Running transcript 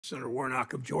Senator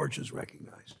Warnock of Georgia is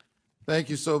recognized. Thank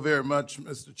you so very much,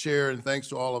 Mr. Chair, and thanks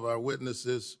to all of our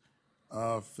witnesses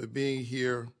for being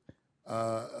here.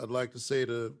 I'd like to say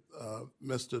to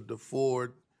Mr.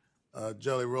 Deford,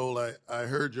 Jelly Roll, I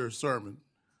heard your sermon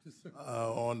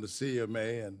on the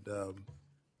CMA, and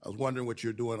I was wondering what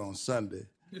you're doing on Sunday.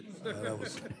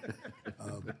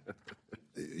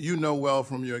 You know well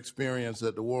from your experience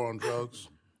that the war on drugs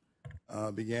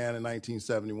began in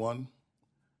 1971,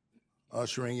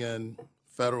 ushering in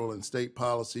federal and state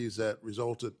policies that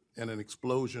resulted in an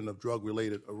explosion of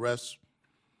drug-related arrests.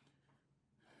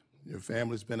 Your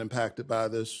family's been impacted by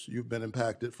this. You've been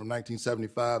impacted from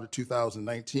 1975 to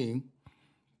 2019.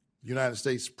 The United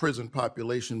States prison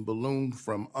population ballooned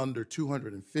from under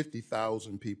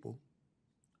 250,000 people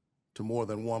to more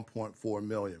than 1.4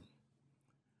 million.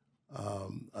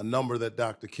 A number that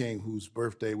Dr. King, whose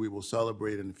birthday we will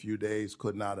celebrate in a few days,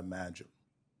 could not imagine.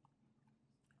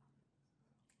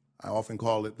 I often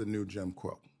call it the new Jim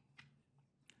Crow.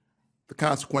 The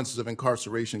consequences of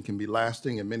incarceration can be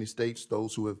lasting. In many states,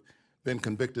 those who have been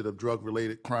convicted of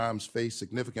drug-related crimes face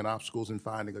significant obstacles in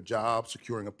finding a job,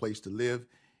 securing a place to live,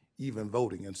 even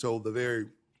voting. And so the very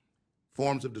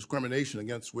forms of discrimination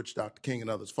against which Dr. King and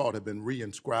others fought have been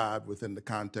reinscribed within the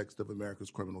context of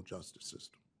America's criminal justice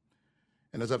system.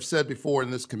 And as I've said before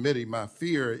in this committee, my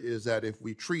fear is that if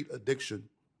we treat addiction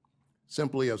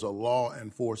simply as a law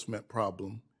enforcement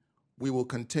problem, we will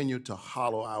continue to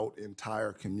hollow out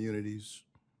entire communities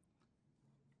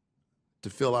to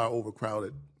fill our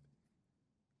overcrowded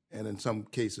and in some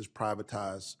cases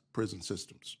privatized prison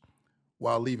systems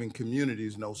while leaving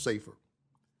communities no safer.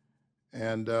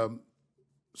 And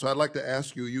so I'd like to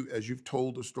ask you, as you've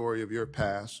told the story of your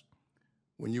past,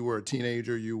 when you were a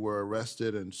teenager, you were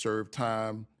arrested and served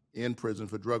time in prison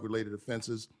for drug-related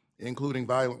offenses, including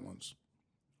violent ones.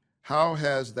 How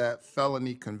has that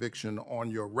felony conviction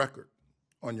on your record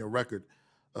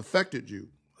affected you,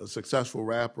 a successful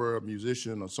rapper, a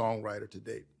musician, a songwriter to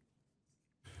date?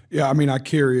 Yeah, I mean, I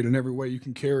carry it in every way you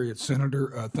can carry it,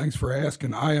 Senator. Thanks for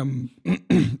asking.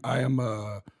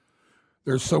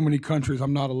 There's so many countries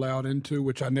I'm not allowed into,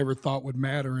 which I never thought would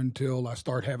matter until I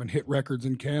start having hit records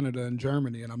in Canada and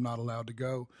Germany, and I'm not allowed to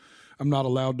go. I'm not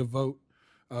allowed to vote.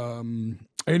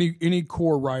 Any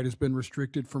core right has been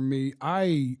restricted from me.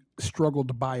 I struggled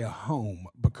to buy a home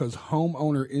because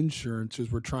homeowner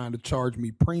insurances were trying to charge me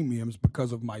premiums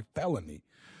because of my felony.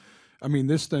 I mean,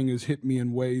 this thing has hit me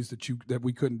in ways that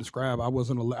we couldn't describe.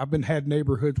 I've had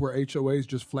neighborhoods where HOAs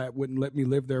just flat wouldn't let me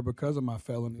live there because of my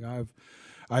felony.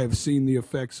 I have seen the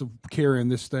effects of carrying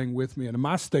this thing with me. And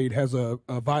my state has a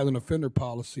violent offender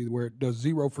policy where it does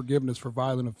zero forgiveness for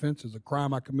violent offenses. A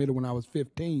crime I committed when I was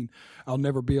 15, I'll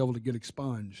never be able to get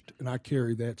expunged. And I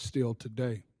carry that still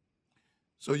today.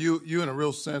 So you in a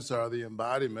real sense are the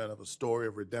embodiment of a story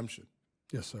of redemption.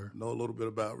 Yes, sir. Know a little bit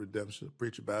about redemption,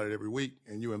 preach about it every week,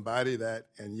 and you embody that,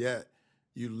 and yet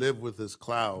you live with this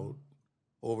cloud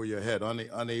over your head,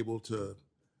 unable to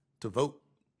vote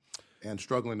and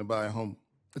struggling to buy a home.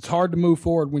 It's hard to move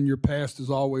forward when your past is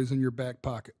always in your back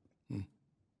pocket.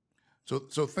 So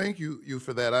thank you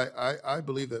for that. I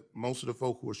believe that most of the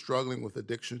folk who are struggling with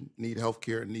addiction need health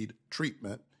care and need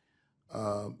treatment,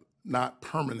 not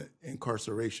permanent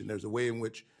incarceration. There's a way in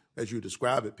which, as you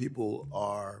describe it, people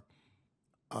are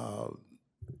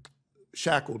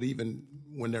shackled even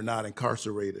when they're not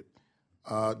incarcerated.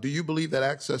 Do you believe that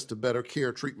access to better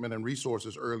care, treatment, and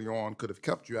resources early on could have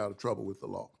kept you out of trouble with the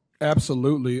law?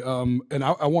 Absolutely. And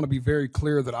I want to be very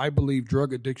clear that I believe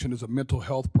drug addiction is a mental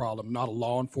health problem, not a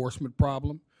law enforcement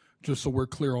problem, just so we're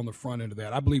clear on the front end of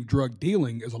that. I believe drug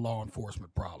dealing is a law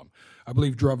enforcement problem. I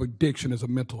believe drug addiction is a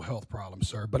mental health problem,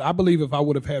 sir. But I believe if I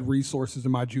would have had resources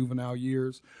in my juvenile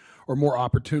years or more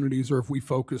opportunities, or if we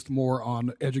focused more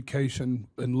on education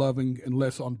and loving and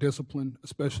less on discipline,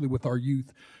 especially with our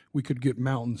youth, we could get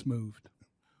mountains moved.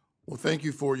 Well, thank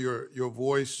you for your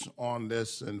voice on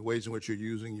this and ways in which you're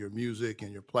using your music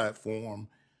and your platform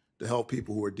to help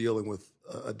people who are dealing with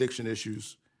addiction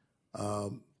issues.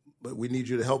 But we need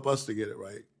you to help us to get it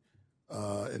right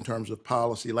in terms of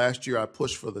policy. Last year, I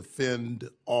pushed for the Fend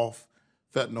Off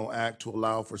Fentanyl Act to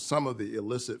allow for some of the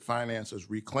illicit finances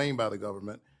reclaimed by the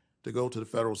government to go to the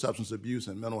Federal Substance Abuse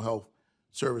and Mental Health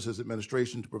Services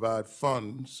Administration to provide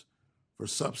funds for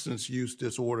substance use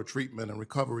disorder treatment and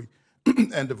recovery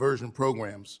and diversion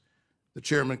programs. The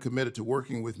chairman committed to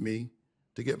working with me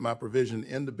to get my provision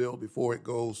in the bill before it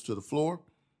goes to the floor.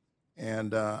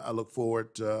 And I look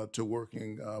forward to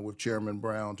working with Chairman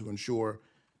Brown to ensure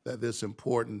that this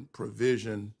important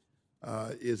provision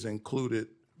is included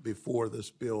before this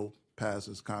bill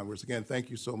passes Congress. Again, thank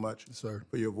you so much, sir,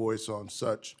 for your voice on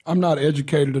such. I'm not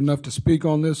educated enough to speak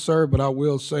on this, sir, but I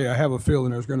will say I have a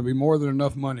feeling there's going to be more than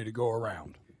enough money to go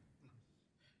around.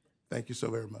 Thank you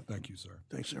so very much. Thank you, sir.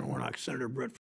 Thanks, Senator Warnock. Senator Brett.